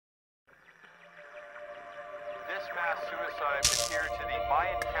mass suicide adhere to the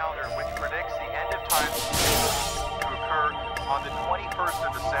Mayan calendar, which predicts the end of time to occur on the 21st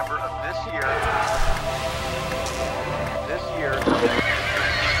of December of this year. This year.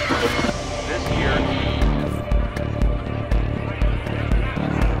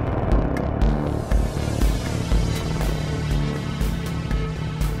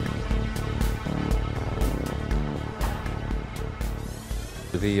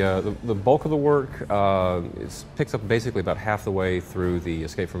 The bulk of the work picks up basically about half the way through the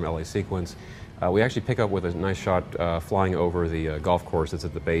Escape from LA sequence. We actually pick up with a nice shot flying over the golf course that's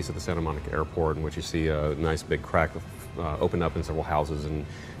at the base of the Santa Monica Airport, in which you see a nice big crack open up in several houses and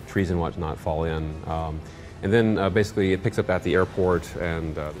trees and whatnot fall in. And then basically it picks up at the airport,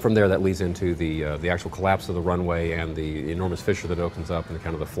 and from there that leads into the actual collapse of the runway and the enormous fissure that opens up and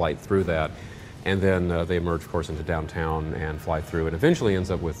kind of the flight through that. And then they emerge, of course, into downtown and fly through, and eventually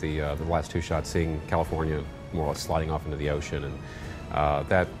ends up with the last two shots seeing California more or less sliding off into the ocean. And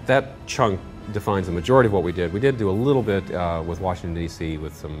that chunk defines the majority of what we did. We did do a little bit with Washington, D.C.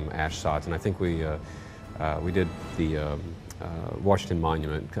 with some ash shots, and I think we did the Washington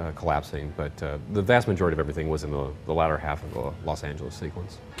Monument collapsing, but the vast majority of everything was in the latter half of the Los Angeles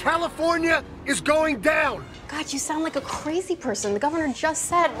sequence. California is going down! God, you sound like a crazy person. The governor just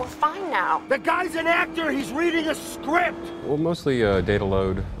said we're fine now. The guy's an actor. He's reading a script. Well, mostly data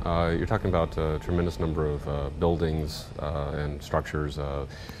load. You're talking about a tremendous number of buildings and structures,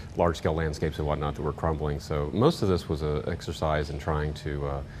 large-scale landscapes and whatnot that were crumbling. So most of this was an exercise in trying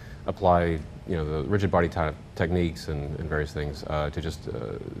to apply, the rigid body type techniques and various things to just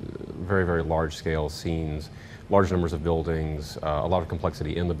very, very large-scale scenes, large numbers of buildings, a lot of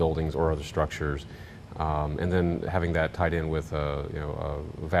complexity in the buildings or other structures, and then having that tied in with a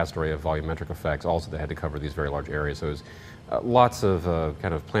vast array of volumetric effects also that had to cover these very large areas. So it was lots of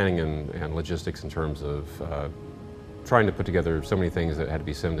kind of planning and logistics in terms of trying to put together so many things that had to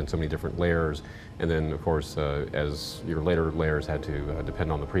be simmed in so many different layers, and then of course as your later layers had to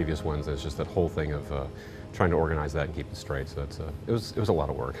depend on the previous ones, it's just that whole thing of trying to organize that and keep it straight. So it's, it was a lot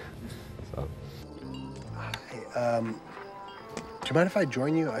of work. So. Hey, do you mind if I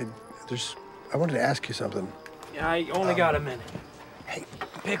join you? I wanted to ask you something. Yeah, I only got a minute. Hey,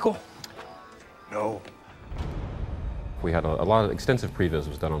 Pickle? No. We had a lot of extensive previs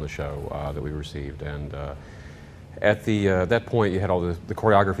was done on the show that we received, and at that point you had all the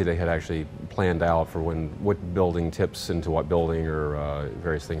choreography they had actually planned out for what building tips into what building or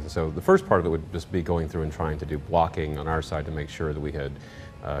various things. And so the first part of it would just be going through and trying to do blocking on our side to make sure that we had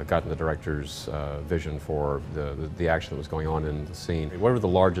gotten the director's vision for the action that was going on in the scene. Whatever the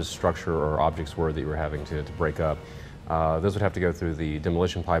largest structure or objects were that you were having to break up, those would have to go through the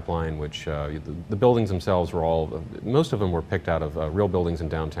demolition pipeline, which the buildings themselves were all, most of them were picked out of real buildings in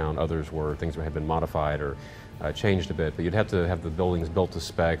downtown. Others were things that had been modified or changed a bit, but you'd have to have the buildings built to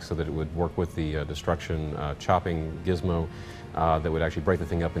spec so that it would work with the destruction chopping gizmo that would actually break the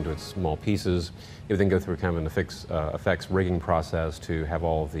thing up into its small pieces. It would then go through kind of an effects rigging process to have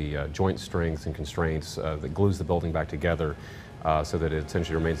all the joint strengths and constraints that glues the building back together so that it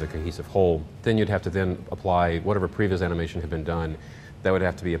essentially remains a cohesive whole. Then you'd have to then apply whatever previous animation had been done. That would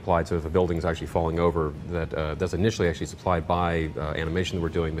have to be applied, so if a building's actually falling over, that's initially actually supplied by animation that we're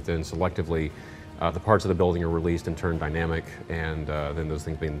doing, but then selectively the parts of the building are released and turned dynamic, and then those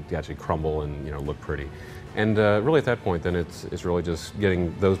things actually crumble and look pretty. And really at that point, then it's really just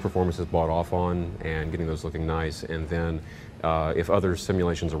getting those performances bought off on and getting those looking nice, and then if other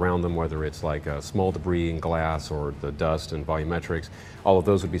simulations around them, whether it's like small debris and glass or the dust and volumetrics, all of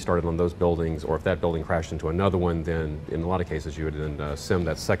those would be started on those buildings, or if that building crashed into another one, then in a lot of cases you would then sim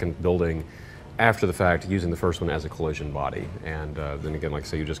that second building after the fact, using the first one as a collision body. And then again, like I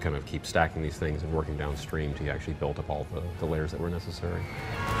say, you just kind of keep stacking these things and working downstream till you actually build up all the layers that were necessary.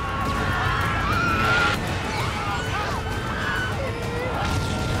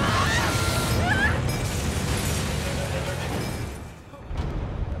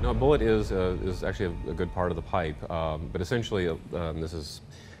 No, a bullet is actually a good part of the pipe, but essentially this is,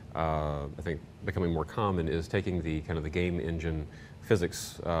 I think, becoming more common, is taking the kind of the game engine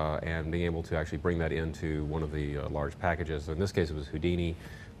physics and being able to actually bring that into one of the large packages. So in this case it was Houdini,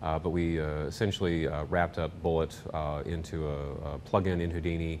 but we essentially wrapped up Bullet into a plug-in in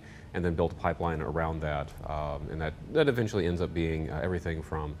Houdini and then built a pipeline around that, and that eventually ends up being everything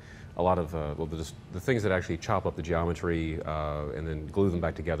from a lot of the things that actually chop up the geometry and then glue them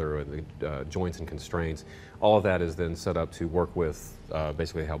back together, the joints and constraints. All of that is then set up to work with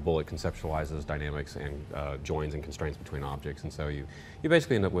basically how Bullet conceptualizes dynamics and joins and constraints between objects. And so you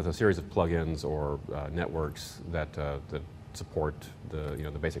basically end up with a series of plugins or networks that support the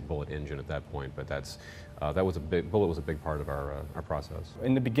the basic bullet engine at that point. But that was bullet was a big part of our process.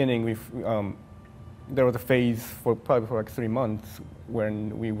 In the beginning, there was a phase probably for like 3 months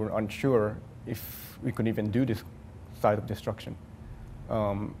when we were unsure if we could even do this side of destruction,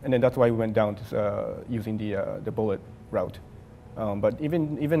 and then that's why we went down to using the bullet route. But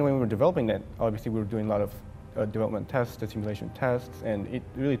even when we were developing it, obviously we were doing a lot of development tests, the simulation tests, and it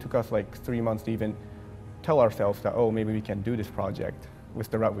really took us like 3 months to even tell ourselves that, oh, maybe we can do this project with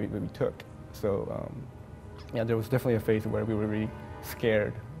the route we took. So yeah, there was definitely a phase where we were really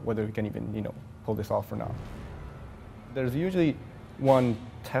scared whether we can even pull this off or not. There's usually one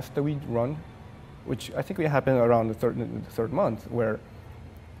test that we run, which I think we happened around the third month, where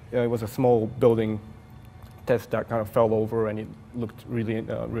it was a small building test that kind of fell over, and it looked really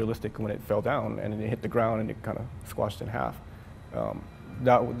realistic when it fell down, and it hit the ground and it kind of squashed in half.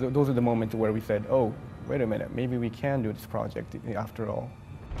 Those are the moments where we said, oh, wait a minute, maybe we can do this project after all.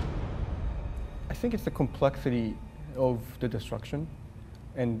 I think it's the complexity of the destruction,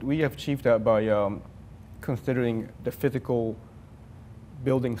 and we have achieved that by considering the physical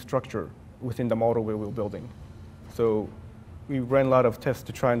building structure within the model we were building. So we ran a lot of tests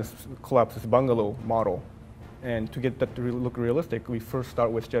to try and collapse this bungalow model. And to get that to look realistic, we first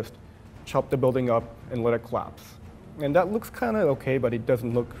start with just chop the building up and let it collapse. And that looks kind of okay, but it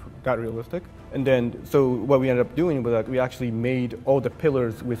doesn't look that realistic. And then, so what we ended up doing was that we actually made all the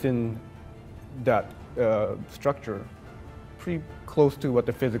pillars within that structure pretty close to what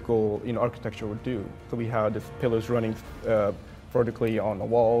the physical architecture would do. So we had these pillars running vertically on the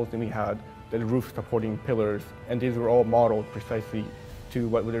walls, and we had the roof supporting pillars, and these were all modeled precisely to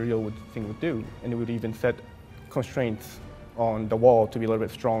what the real thing would do. And it would even set constraints on the wall to be a little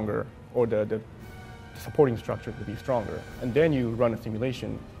bit stronger, or the supporting structure to be stronger. And then you run a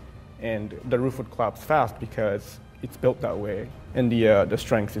simulation, and the roof would collapse fast because it's built that way, and the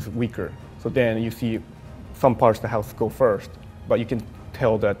strength is weaker. So then you see some parts of the house go first, but you can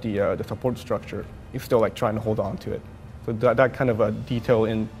tell that the support structure is still like trying to hold on to it. So that kind of a detail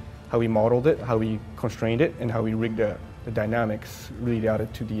in how we modeled it, how we constrained it, and how we rigged the dynamics really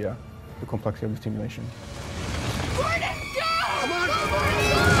added to the complexity of the simulation.